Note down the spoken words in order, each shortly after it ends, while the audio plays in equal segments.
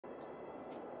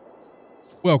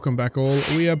Welcome back all.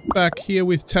 We are back here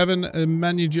with Tavern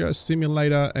Manager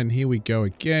Simulator, and here we go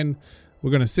again.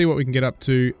 We're going to see what we can get up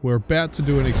to. We're about to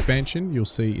do an expansion, you'll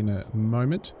see in a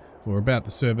moment. We're about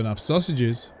to serve enough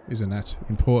sausages. Isn't that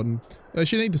important? They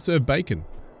should need to serve bacon.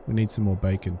 We need some more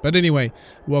bacon. But anyway,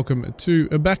 welcome to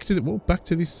back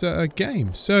to this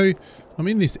game. So I'm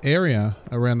in this area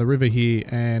around the river here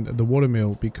and the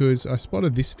watermill because I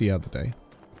spotted this the other day.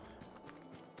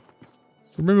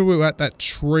 Remember we were at that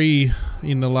tree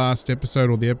in the last episode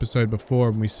or the episode before,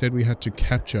 and we said we had to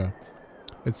capture.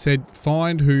 It said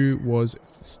find who was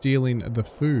stealing the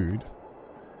food.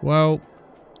 Well,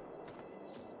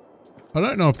 I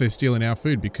don't know if they're stealing our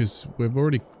food because we've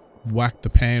already whacked the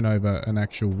pan over an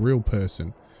actual real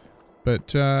person.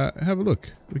 But have a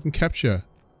look. We can capture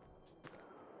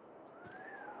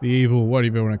the evil,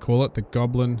 whatever you want to call it, the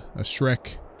Goblin, a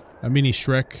Shrek, a mini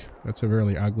Shrek. That's a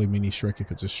really ugly mini Shrek if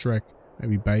it's a Shrek.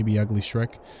 Maybe baby ugly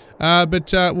Shrek.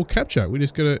 But we'll capture. We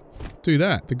just gotta do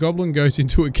that. The Goblin goes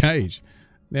into a cage.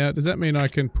 Now, does that mean I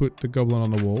can put the Goblin on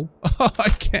the wall? Oh, I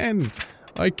can!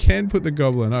 I can put the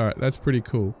Goblin. Alright, that's pretty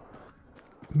cool.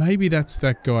 Maybe that's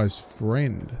that guy's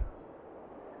friend.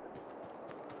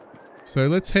 So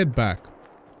let's head back.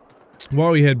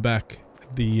 While we head back,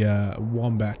 the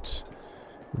Wombat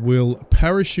will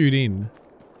parachute in,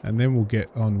 and then we'll get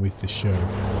on with the show.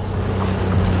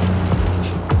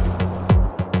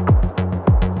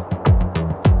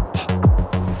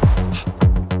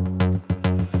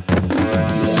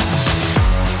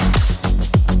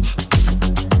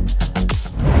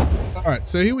 Alright,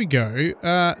 so here we go.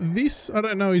 This, I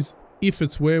don't know if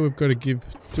it's where we've got to give...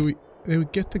 Do we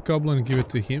get the Goblin and give it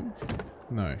to him?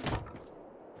 No.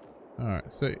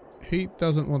 Alright, so he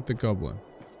doesn't want the Goblin.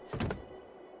 Is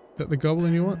that the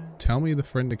Goblin you want? Tell me the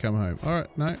friend to come home.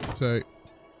 Alright, no, so...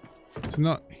 It's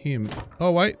not him.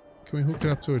 Oh, wait. Can we hook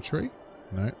it up to a tree?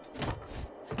 No.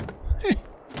 It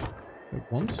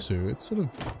wants to. It's sort of...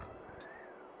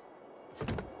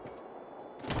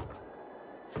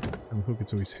 Can we hook it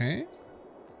to his hand?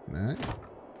 No.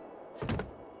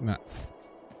 No.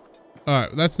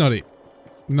 Alright, that's not it.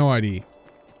 No idea.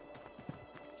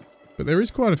 But there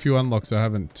is quite a few unlocks I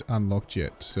haven't unlocked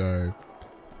yet, so...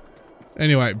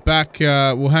 Anyway, back,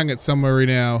 we'll hang it somewhere in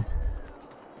our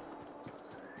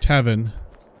tavern.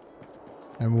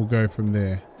 And we'll go from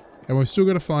there. And we've still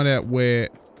got to find out where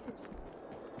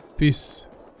this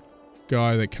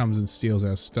guy that comes and steals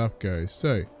our stuff goes.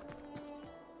 So...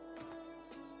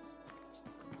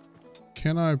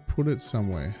 Can I put it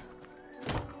somewhere?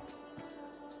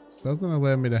 Doesn't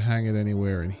allow me to hang it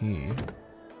anywhere in here.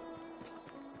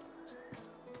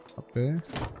 Up there?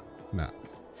 Nah.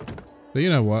 So you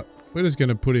know what? We're just going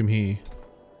to put him here.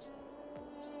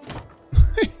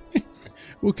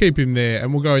 We'll keep him there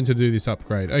and we'll go in to do this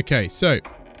upgrade. Okay, so.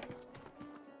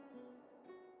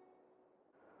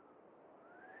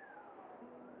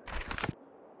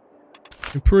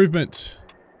 Improvement.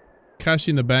 Cash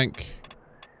in the bank.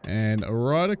 And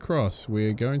right across,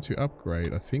 we're going to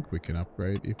upgrade. I think we can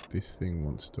upgrade if this thing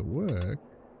wants to work.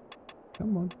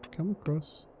 Come on, come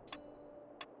across.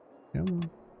 Come on,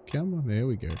 come on. There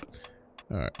we go.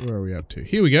 Alright, where are we up to?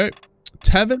 Here we go.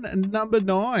 Tavern number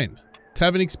 9.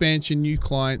 Tavern expansion, new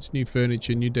clients, new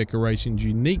furniture, new decorations,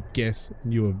 unique guests,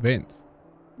 new events.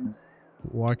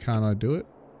 Why can't I do it?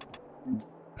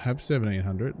 I have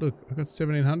 1700. Look, I've got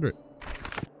 1700.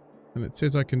 And it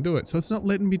says I can do it. So it's not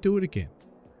letting me do it again.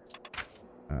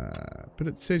 But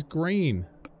it says green.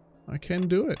 I can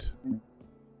do it.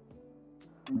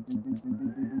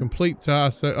 Complete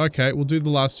task. So, okay, we'll do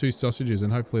the last 2 sausages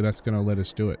and hopefully that's going to let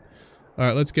us do it.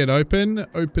 Alright, let's get open.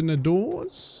 Open the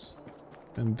doors.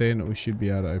 And then we should be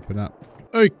able to open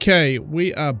up. Okay,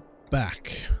 we are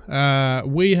back.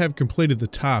 We have completed the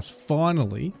task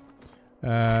finally.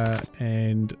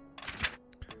 And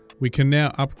we can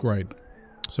now upgrade.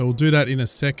 So we'll do that in a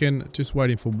second. Just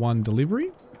waiting for one delivery.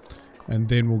 And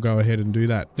then we'll go ahead and do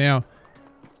that. Now,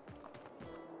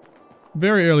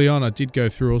 very early on, I did go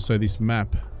through also this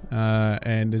map.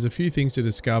 And there's a few things to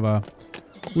discover.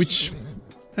 Which,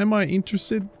 am I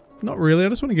interested? Not really. I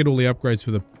just want to get all the upgrades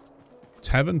for the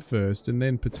tavern first. And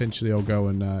then potentially I'll go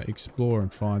and explore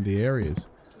and find the areas.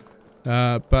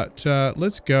 But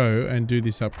let's go and do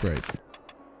this upgrade.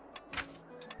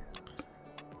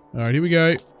 Alright, here we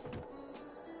go.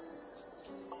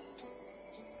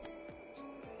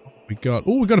 We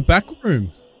got a back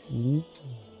room.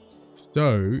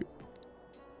 So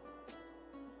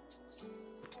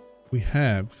we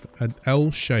have an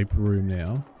L-shaped room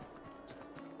now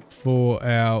for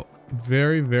our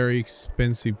very, very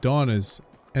expensive diners.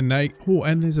 And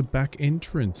and there's a back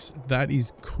entrance. That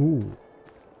is cool.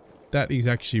 That is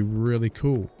actually really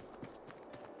cool.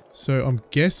 So I'm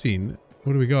guessing,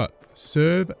 what do we got?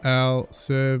 Serve ale,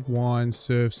 serve wine,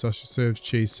 serve sausage, serve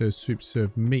cheese, serve soup,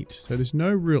 serve meat. So there's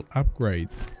no real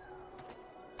upgrades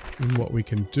in what we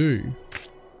can do.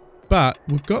 But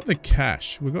we've got the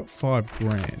cash. We've got 5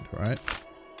 grand, right?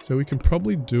 So we can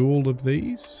probably do all of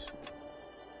these.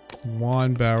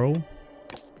 Wine barrel.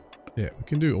 Yeah, we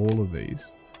can do all of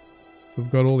these. So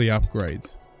we've got all the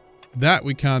upgrades. That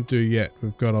we can't do yet.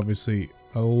 We've got obviously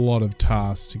a lot of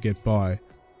tasks to get by.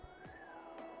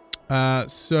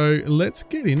 So let's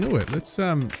get into it.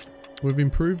 We've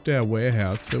improved our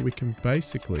warehouse, so we can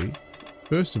basically,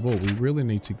 first of all, we really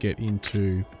need to get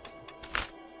into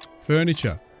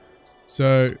furniture.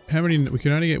 So how many, we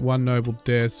can only get 1 noble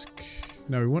desk.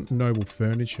 No, we want noble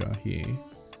furniture here.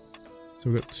 So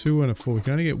we've got 2 and a 4. We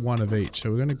can only get 1 of each. So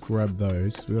we're going to grab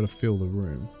those. We've got to fill the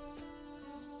room.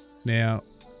 Now,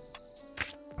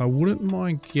 I wouldn't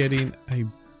mind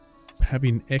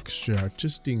having extra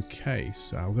just in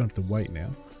case. We're going to have to wait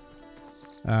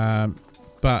now.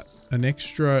 But an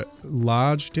extra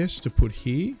large desk to put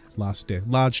here.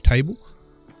 Large table.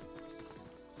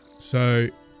 So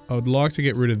I would like to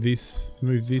get rid of this.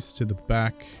 Move this to the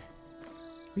back.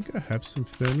 I think I have some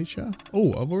furniture.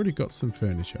 Oh, I've already got some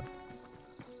furniture.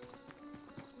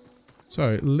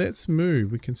 So let's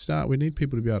move. We can start. We need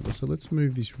people to be able to. So let's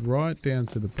move this right down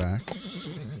to the back.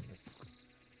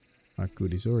 Oh,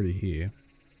 good. He's already here.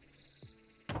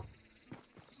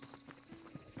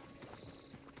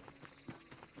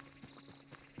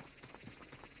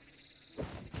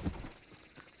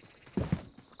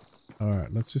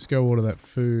 Alright, let's just go order that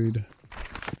food.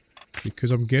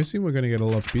 Because I'm guessing we're going to get a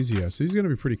lot busier. So this is going to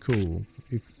be pretty cool.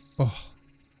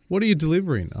 What are you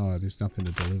delivering? Oh, there's nothing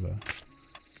to deliver.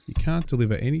 You can't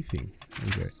deliver anything.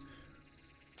 Okay.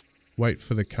 Wait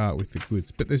for the cart with the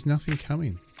goods. But there's nothing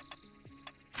coming.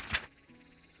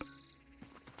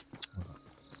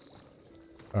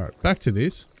 Alright, back to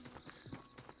this.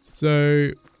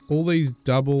 So, all these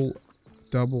they're all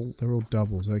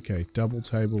doubles. Okay, double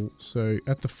table. So,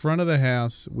 at the front of the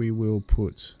house, we will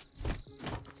put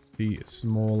the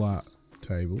smaller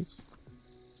tables.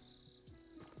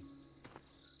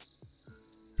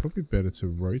 Probably better to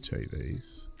rotate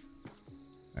these,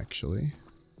 actually.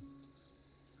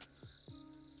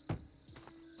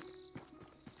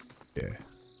 Yeah,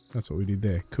 that's what we did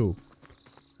there. Cool.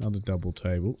 Another double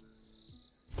table.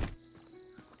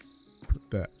 Put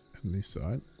that on this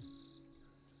side.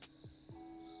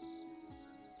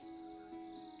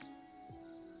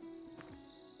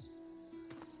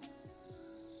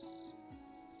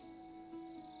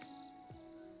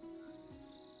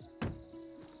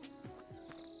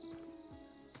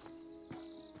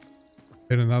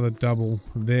 And another double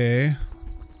there.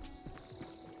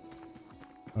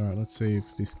 Alright, let's see if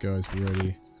this guy's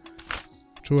ready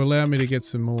to allow me to get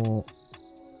some more.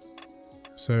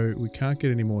 So we can't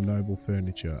get any more noble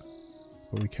furniture,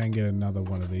 but we can get another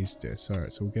one of these desks.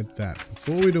 Alright, so we'll get that.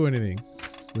 Before we do anything,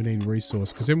 we need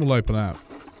resource, because then we'll open up.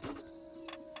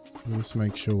 We'll just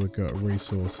make sure we've got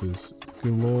resources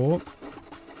galore.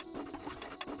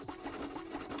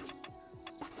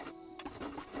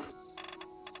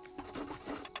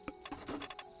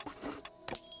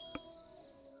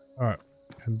 Alright,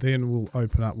 and then we'll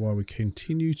open up while we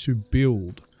continue to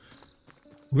build.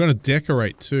 We're going to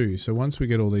decorate too, so once we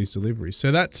get all these deliveries.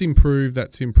 So that's improved,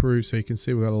 so you can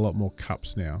see we've got a lot more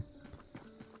cups now.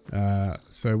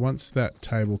 So once that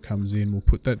table comes in, we'll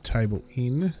put that table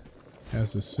in.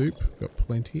 How's the soup? We've got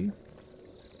plenty.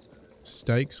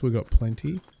 Steaks, we've got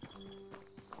plenty.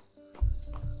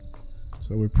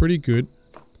 So we're pretty good.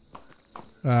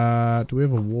 Do we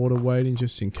have a water waiting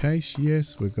just in case?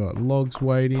 Yes, we've got logs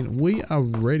waiting. We are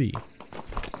ready.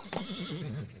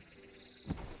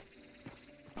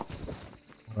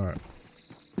 Alright.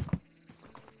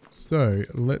 So,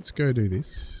 let's go do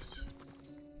this.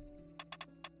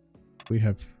 We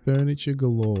have furniture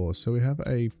galore. So we have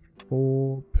a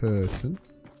 4-person.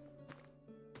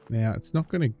 Now, it's not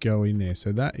going to go in there.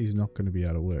 So that is not going to be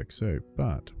able to work. So,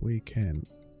 but we can...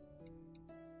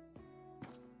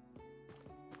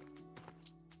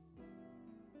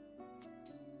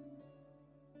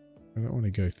 I don't want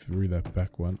to go through that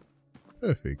back one.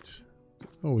 Perfect.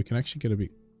 Oh, we can actually get a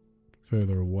bit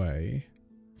further away.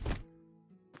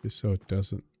 Just so it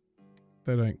doesn't...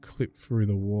 They don't clip through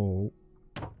the wall.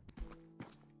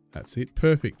 That's it.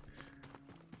 Perfect.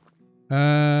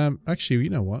 Actually, you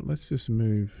know what? Let's just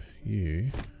move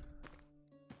you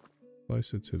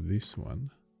closer to this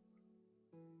one.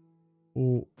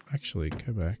 Or, actually,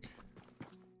 go back.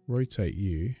 Rotate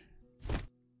you.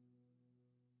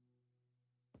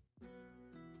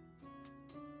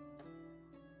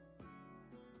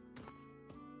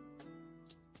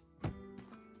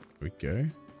 we go.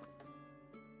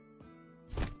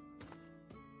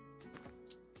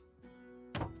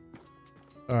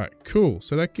 Alright, cool.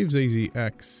 So that gives easy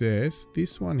access.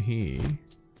 This one here.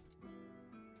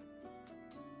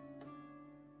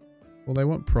 Well, they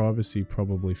want privacy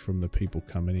probably from the people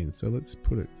coming in. So let's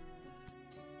put it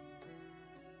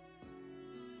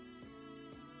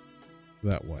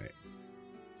that way.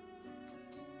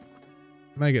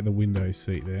 May get the window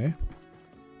seat there.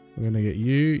 We're going to get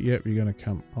you. Yep, you're going to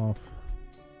come off.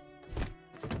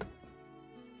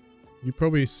 You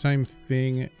probably same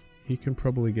thing. You can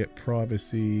probably get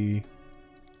privacy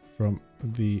from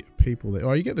the people there.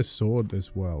 Oh, you get the sword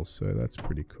as well, so that's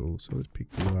pretty cool. So let's pick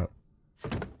you up.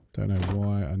 Don't know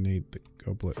why I need the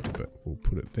goblet, but we'll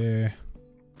put it there.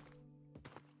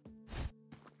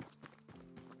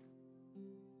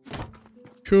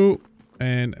 Cool.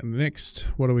 And next,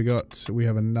 what do we got? We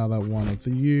have another one of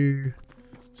you.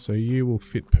 So you will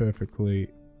fit perfectly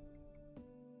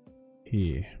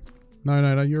here.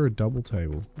 No, you're a double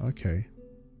table. Okay.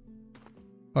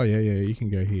 Oh, yeah, you can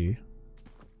go here.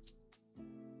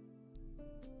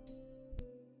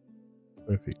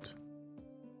 Perfect.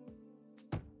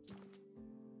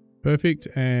 Perfect,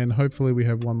 and hopefully we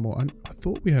have one more. I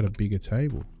thought we had a bigger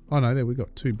table. Oh, no, there we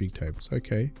got 2 big tables.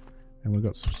 Okay. And we've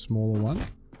got some smaller one.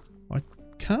 I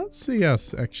can't see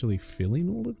us actually filling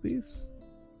all of this.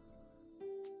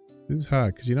 This is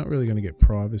hard because you're not really going to get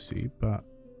privacy, but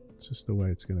it's just the way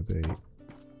it's going to be.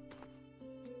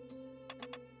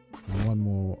 And one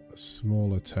more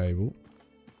smaller table.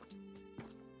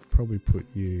 Probably put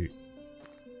you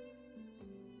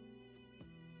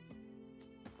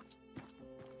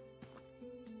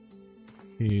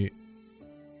here.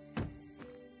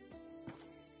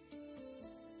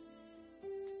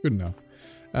 Good enough.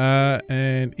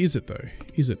 And is it though?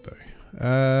 Is it though?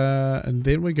 And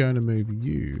then we're going to move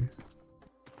you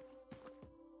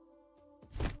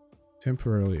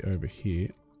temporarily over here.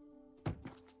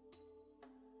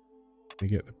 We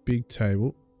get the big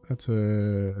table. That's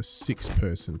a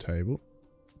 6-person table.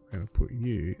 We're going to put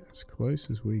you as close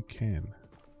as we can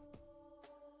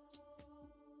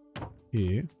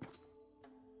here.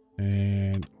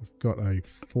 And we've got a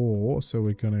 4, so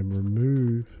we're going to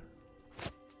remove.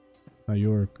 Oh,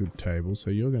 you're a good table, so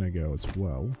you're going to go as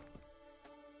well.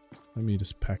 Let me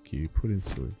just pack you, put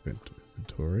into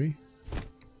inventory.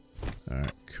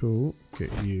 Alright, cool.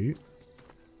 Get you.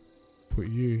 Put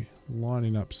you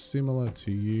lining up similar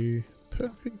to you.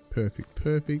 Perfect, perfect,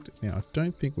 perfect. Now, I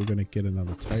don't think we're going to get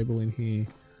another table in here.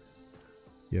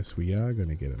 Yes, we are going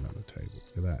to get another table.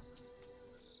 Look at that.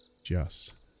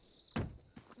 Just.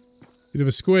 Bit of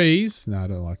a squeeze. No, I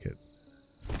don't like it.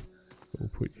 But we'll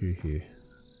put you here.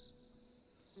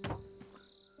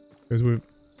 Because we've...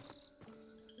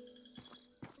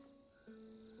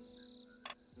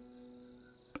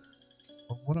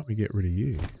 Well, why don't we get rid of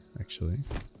you, actually?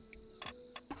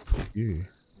 Put you.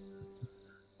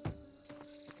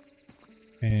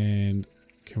 And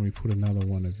can we put another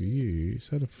one of you? Is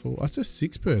that a 4? That's a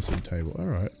 6-person table.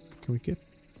 Alright. Can we get...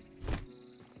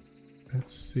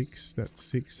 That's 6. That's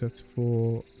 6. That's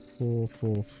 4. 4,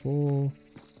 4, 4.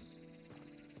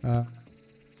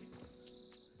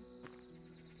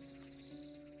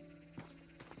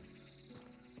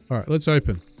 Alright, let's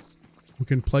open. We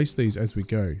can place these as we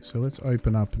go. So let's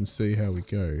open up and see how we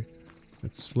go.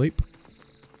 Let's sleep.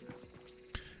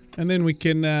 And then we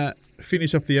can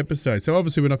finish off the episode. So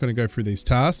obviously we're not going to go through these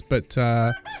tasks, but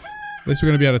at least we're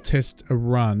going to be able to test a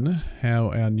run how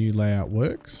our new layout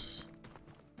works.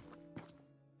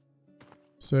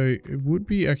 So it would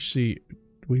be actually,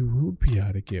 we would be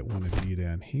able to get one of you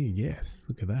down here. Yes,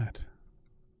 look at that.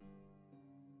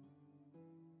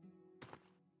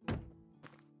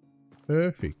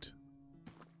 Perfect.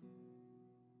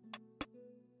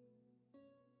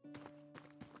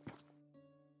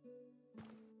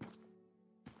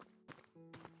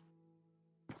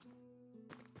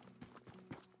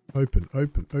 Open,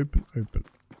 open, open, open.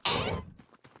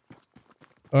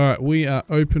 Alright, we are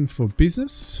open for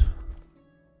business.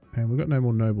 And we've got no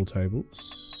more noble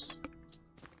tables.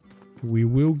 We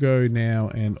will go now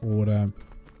and order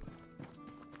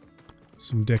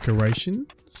some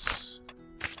decorations.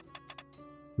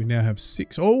 We now have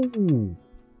 6. Oh!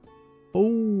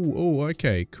 Oh,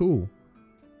 okay, cool.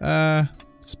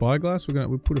 Spyglass,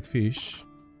 we'll put a fish.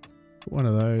 Put one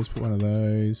of those, put one of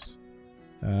those.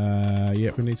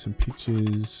 Yeah, we need some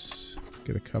pictures.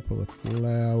 Get a couple of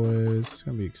flowers. It's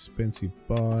gonna be expensive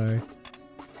buy.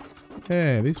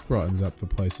 Yeah, this brightens up the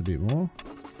place a bit more.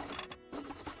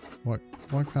 Why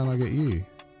can't I get you?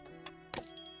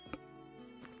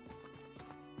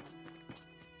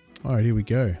 Alright, here we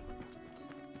go.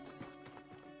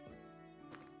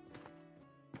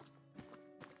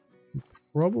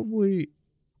 Probably,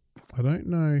 I don't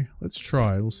know. Let's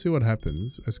try. We'll see what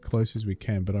happens as close as we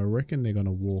can, but I reckon they're going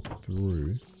to walk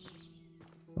through.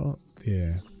 Oh,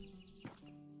 yeah.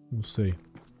 We'll see.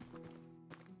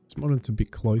 This modern's a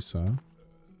bit closer.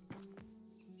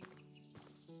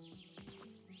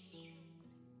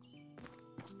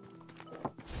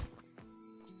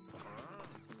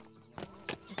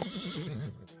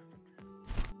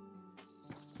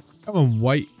 Come on,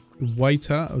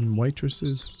 waiter and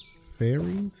waitresses,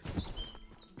 fairies.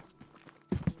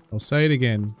 I'll say it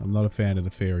again. I'm not a fan of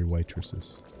the fairy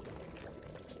waitresses.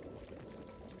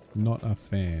 Not a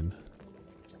fan.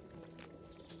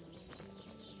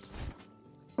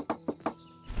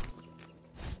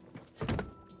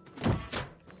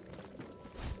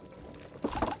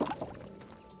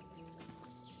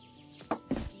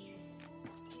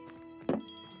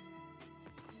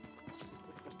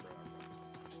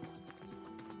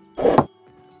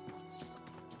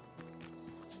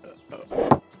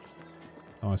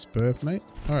 Nice burp, mate.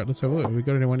 Alright, let's have a look. Have we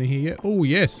got anyone in here yet? Oh,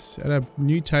 yes! At a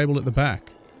new table at the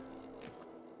back.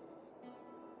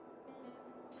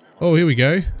 Oh, here we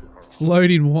go.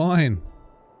 Floating wine.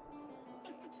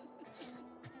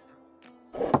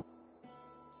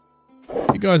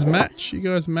 You guys match? You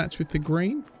guys match with the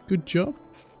green? Good job.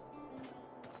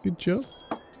 Good job.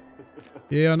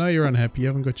 Yeah, I know you're unhappy. You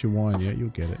haven't got your wine yet. You'll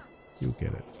get it. You'll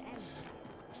get it.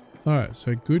 Alright,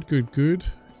 so good, good, good.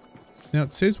 Now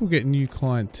it says we'll get new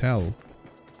clientele.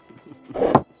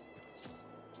 It's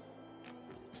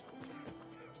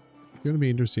going to be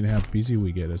interesting how busy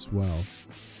we get as well.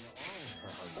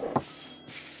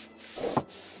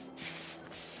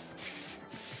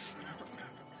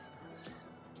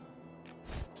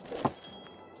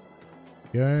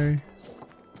 Go.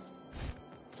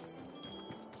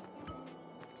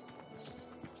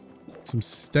 Some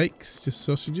steaks, just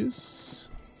sausages.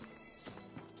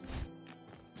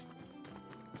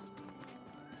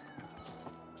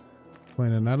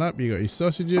 Cleaning that up. You got your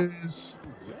sausages.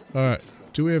 Alright.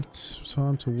 Do we have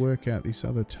time to work out this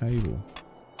other table?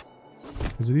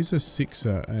 Because it is a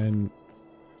sixer and...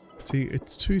 See,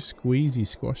 it's too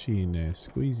squashy in there.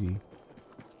 Squeezy.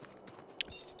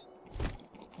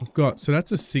 We've got... So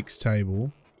that's a 6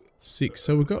 table. 6.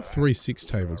 So we've got 3 6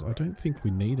 tables. I don't think we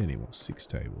need any more 6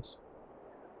 tables.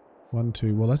 1,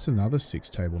 2... Well, that's another 6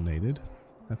 table needed.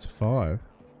 That's 5.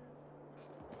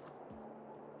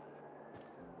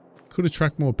 Could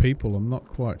attract more people, I'm not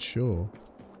quite sure.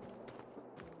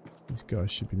 These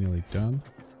guys should be nearly done.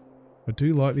 I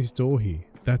do like this door here.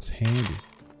 That's handy.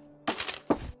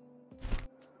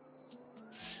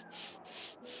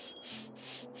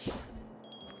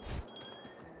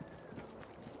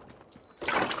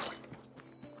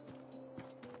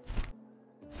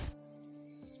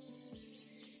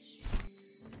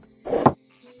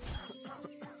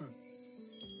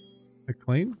 They're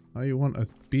clean? Oh, you want a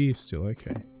beer still?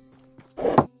 Okay.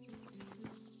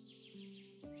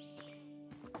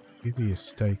 Give you a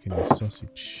steak and your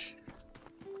sausage.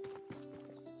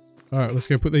 Alright, let's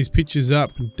go put these pictures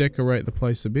up and decorate the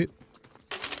place a bit.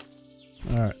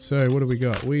 Alright, so what do we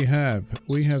got? We have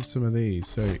some of these,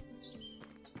 so I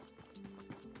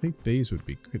think these would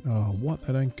be good. Oh, what?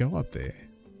 They don't go up there.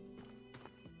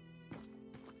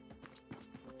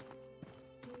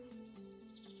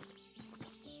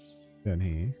 Down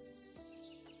here.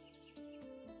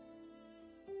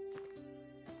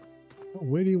 Oh,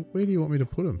 where do you want me to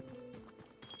put them?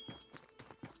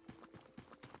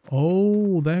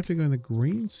 Oh, they have to go in the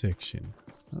green section.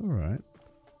 All right.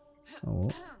 Oh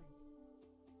well.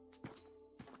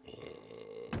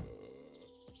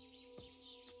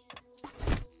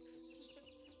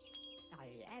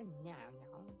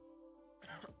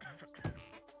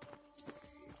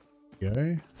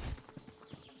 Go.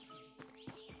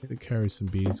 Need to carry some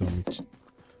beers on me.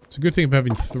 It's a good thing of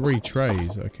having 3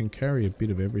 trays. I can carry a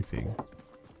bit of everything.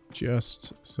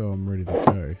 Just so I'm ready to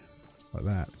go. Like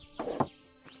that.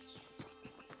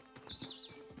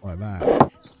 Like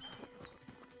that.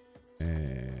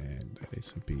 And I need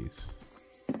some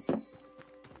beers.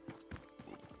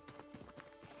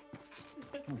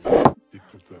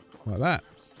 Like that.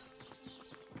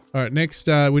 Alright, next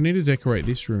we need to decorate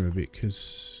this room a bit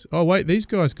because... Oh wait, these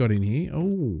guys got in here.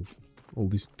 Oh,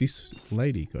 this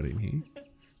lady got in here.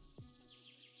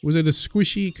 Was it a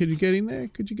squishy? Could you get in there?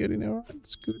 Could you get in there? Alright,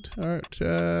 that's good. Alright,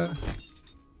 I'm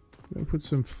going to put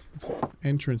some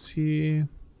entrance here.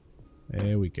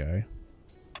 There we go.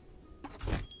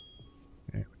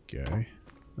 There we go.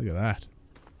 Look at that.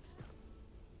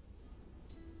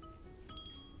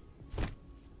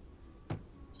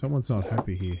 Someone's not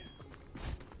happy here.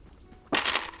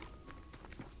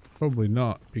 Probably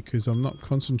not, because I'm not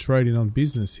concentrating on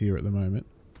business here at the moment.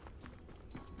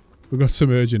 We've got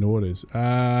some urgent orders.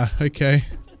 Okay.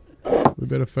 We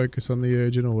better focus on the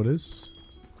urgent orders.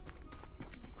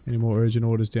 Any more urgent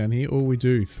orders down here? Oh, we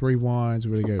do. 3 wines.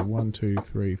 We're going to go 1, 2,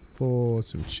 3, 4.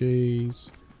 Some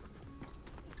cheese.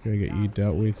 Gotta get you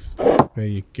dealt with. There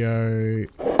you go.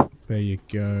 There you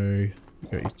go. You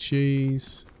got your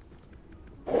cheese.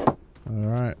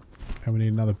 Alright. And we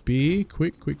need another beer.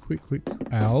 Quick, quick, quick, quick.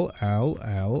 Al.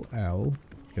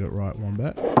 Get it right,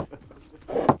 Wombat.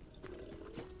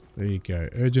 There you go.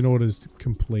 Urgent orders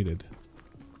completed.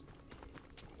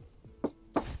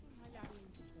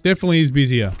 Definitely is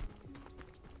busier.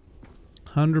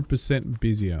 100%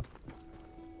 busier.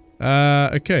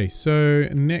 Okay, so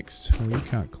next... Oh, you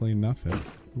can't clean nothing.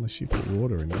 Unless you put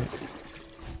water in it.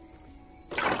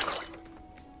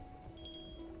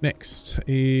 Next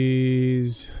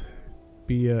is...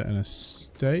 beer and a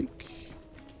steak.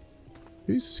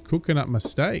 Who's cooking up my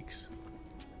steaks?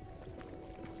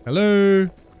 Hello?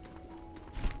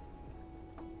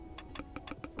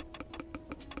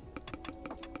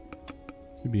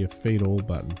 Could be a feed all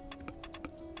button.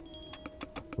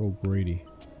 All greedy.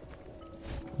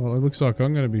 Well, it looks like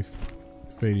I'm going to be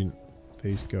feeding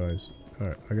these guys.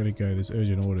 Alright, I gotta go. There's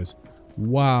urgent orders.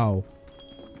 Wow.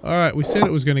 Alright, we said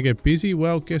it was going to get busy.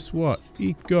 Well, guess what?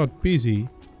 It got busy.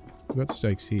 We've got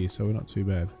steaks here, so we're not too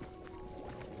bad.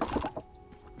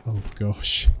 Oh,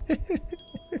 gosh.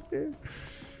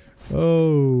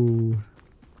 Oh.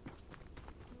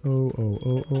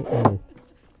 Oh.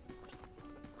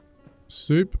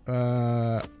 Soup.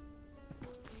 Alright,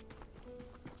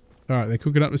 they're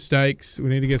cooking up the steaks. We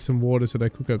need to get some water so they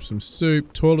cook up some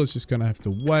soup. Toilet's just going to have to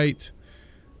wait.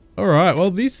 Alright,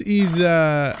 well this is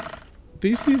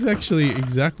actually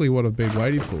exactly what I've been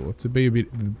waiting for. To be a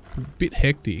bit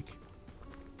hectic.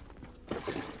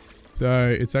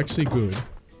 So, it's actually good.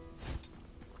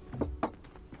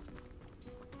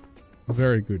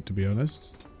 Very good, to be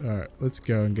honest. Alright, let's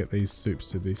go and get these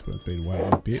soups to this one's been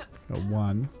waiting a bit. Got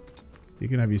one. You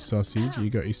can have your sausage.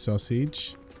 You got your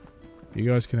sausage. You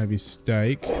guys can have your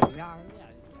steak.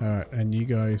 Alright, and you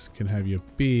guys can have your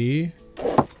beer.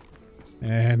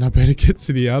 And I better get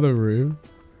to the other room.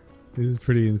 This is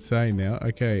pretty insane now.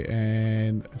 Okay,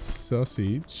 and a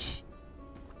sausage.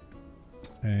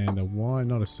 And a wine,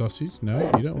 not a sausage. No,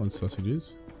 you don't want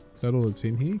sausages. Is that all that's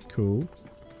in here? Cool.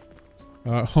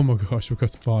 Oh my gosh, we've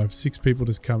got 6 people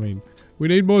just come in. We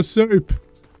need more soup.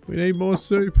 We need more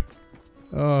soup.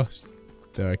 Oh,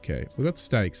 okay. We've got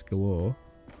steaks galore.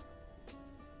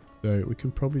 So we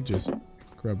can probably just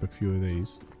grab a few of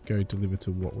these. Go deliver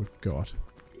to what we've got.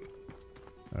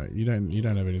 Alright, you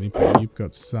don't have anything, but you've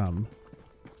got some.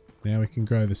 Now we can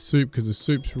grow the soup because the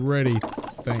soup's ready.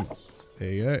 Bang. There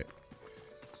you go.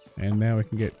 And now we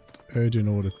can get urgent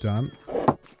order done.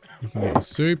 You can get your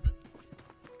soup.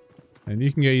 And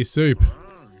you can get your soup.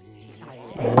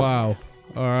 Wow.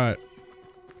 Alright.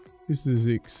 This is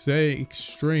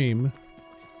extreme.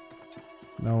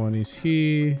 No one is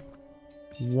here.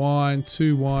 Wine,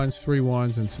 2 wines, 3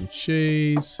 wines and some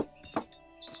cheese.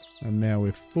 And now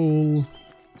we're full.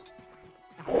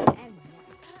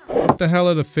 What the hell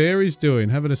are the fairies doing?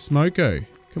 Having a smoko.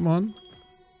 Come on.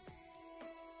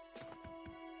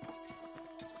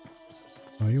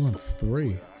 Oh, you want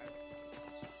 3.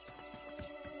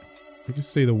 I can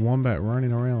see the wombat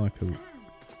running around like a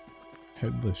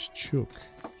headless chook.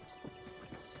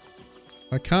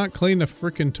 I can't clean the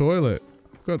frickin' toilet.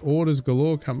 I've got orders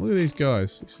galore come. Look at these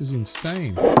guys. This is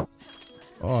insane.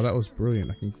 Oh, that was brilliant.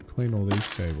 I can clean all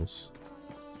these tables.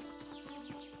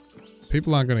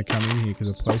 People aren't going to come in here because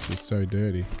the place is so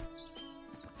dirty.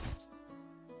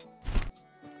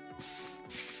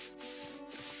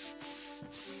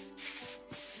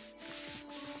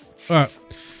 Alright.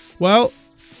 Well,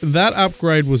 that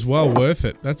upgrade was well worth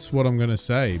it. That's what I'm going to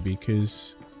say,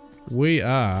 because we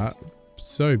are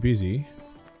so busy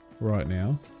right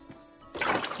now.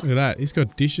 Look at that. He's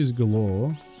got dishes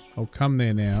galore. I'll come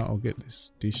there now. I'll get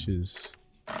this dishes.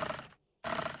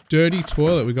 Dirty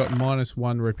toilet. We got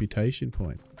 -1 reputation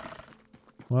point.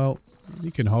 Well,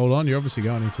 you can hold on. You're obviously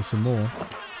going in for some more.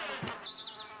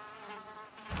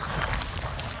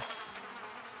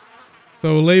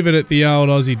 So we'll leave it at the old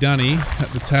Aussie Dunny at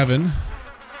the tavern.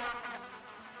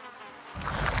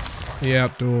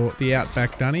 The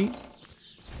outback Dunny.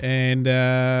 And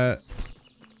I'll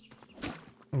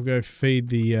go feed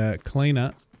the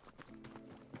cleaner.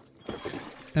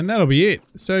 And that'll be it.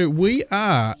 So we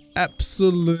are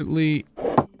absolutely...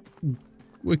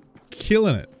 We're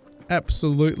killing it.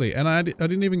 Absolutely. And I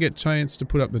didn't even get a chance to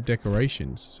put up the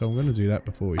decorations. So I'm going to do that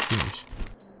before we finish.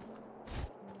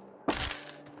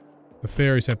 The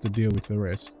fairies have to deal with the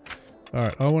rest.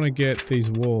 Alright, I want to get these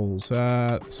walls.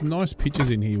 Some nice pictures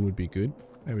in here would be good.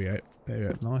 There we go. There we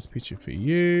go. Nice picture for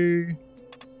you.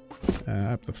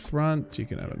 Up the front, you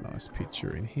can have a nice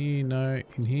picture in here. No,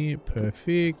 in here.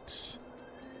 Perfect.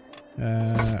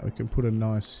 We can put a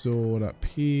nice sword up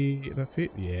here. Does that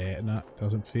fit? Yeah, no,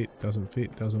 doesn't fit, doesn't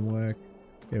fit, doesn't work.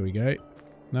 There we go.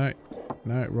 No,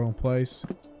 no, wrong place.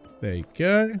 There you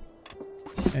go.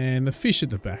 And the fish at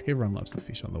the back. Everyone loves the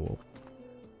fish on the wall.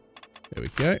 There we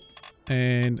go.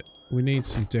 And we need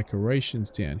some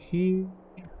decorations down here.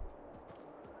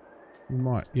 We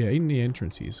might, yeah, in the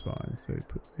entrance here is fine. So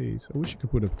put these. I wish you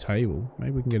could put a table.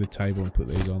 Maybe we can get a table and put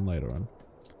these on later on.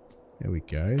 There we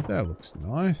go. That looks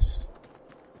nice.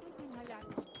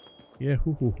 Yeah,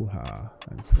 hoo hoo hoo ha.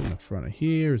 And put in the front of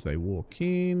here as they walk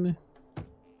in.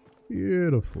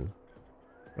 Beautiful.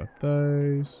 Got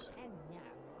those.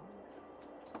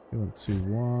 You want 2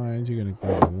 wines. You're going to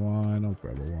grab a wine. I'll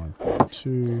grab a wine for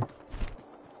 2.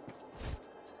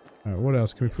 Alright, what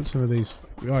else? Can we put some of these?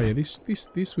 Oh yeah,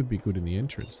 this would be good in the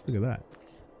entrance. Look at that.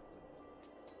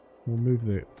 We'll move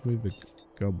the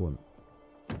goblin.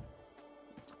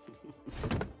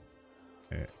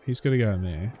 Yeah, he's got to go in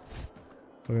there.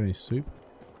 Got any soup?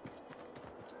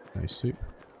 No soup.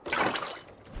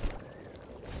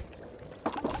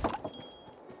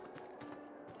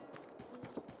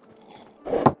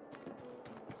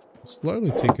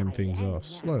 Slowly ticking things off.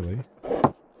 Slowly.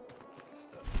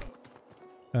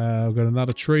 I've got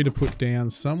another tree to put down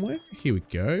somewhere. Here we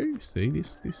go. See,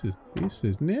 this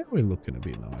is now we're looking a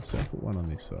bit nice. I'll put one on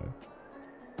this side.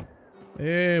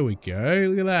 There we go.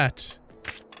 Look at that.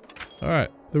 All right,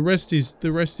 the rest is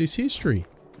history.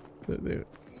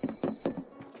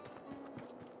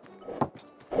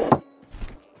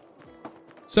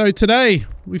 So today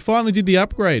we finally did the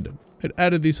upgrade. It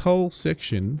added this whole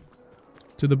section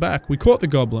to the back. We caught the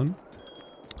goblin.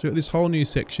 So got this whole new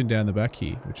section down the back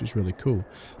here, which is really cool.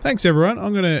 Thanks everyone.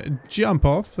 I'm gonna jump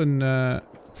off and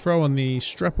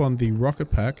strap on the rocket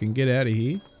pack and get out of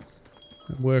here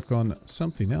and work on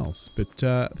something else.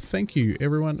 But thank you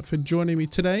everyone for joining me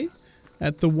today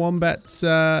at the Wombat's.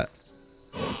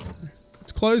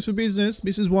 It's closed for business.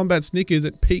 Mrs. Wombat Snickers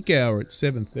at peak hour at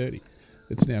 7:30.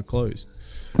 It's now closed.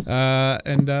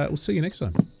 And we'll see you next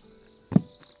time.